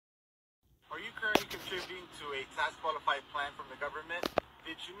contributing to a tax qualified plan from the government,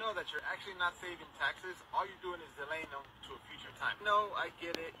 did you know that you're actually not saving taxes? All you're doing is delaying them to a future time. No, I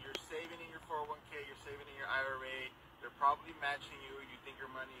get it. You're saving in your 401k, you're saving in your IRA. They're probably matching you. You think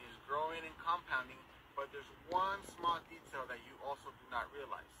your money is growing and compounding, but there's one small detail that you also do not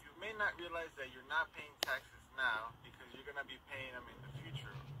realize. You may not realize that you're not paying taxes now because you're going to be paying them in the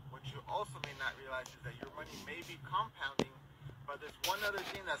future. What you also may not realize is that your money may be compounding, but there's one other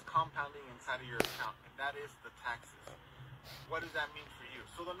thing that's compounding inside of your account, and that is the taxes. What does that mean for you?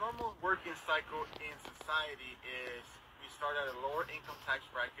 So the normal working cycle in society is we start at a lower income tax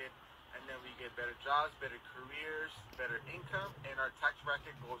bracket, and then we get better jobs, better careers, better income, and our tax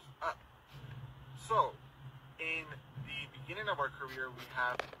bracket goes up. So in the beginning of our career, we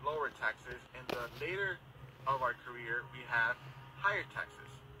have lower taxes, and the later of our career, we have higher taxes.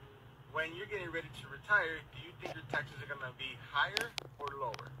 When you're getting ready to retire, do you think your taxes are going to be higher or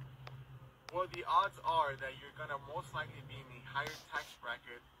lower? Well, the odds are that you're going to most likely be in the higher tax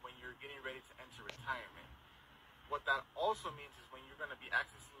bracket when you're getting ready to enter retirement. What that also means is when you're going to be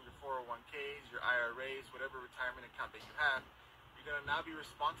accessing your 401ks, your IRAs, whatever retirement account that you have, you're going to now be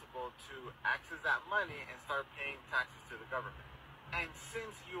responsible to access that money and start paying taxes to the government. And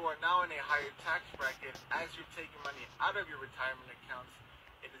since you are now in a higher tax bracket, as you're taking money out of your retirement accounts,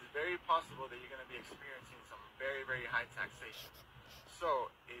 it is very possible that you're going to be experiencing some very, very high taxation. So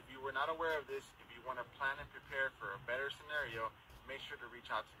if you were not aware of this, if you want to plan and prepare for a better scenario, make sure to reach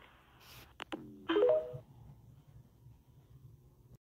out to me.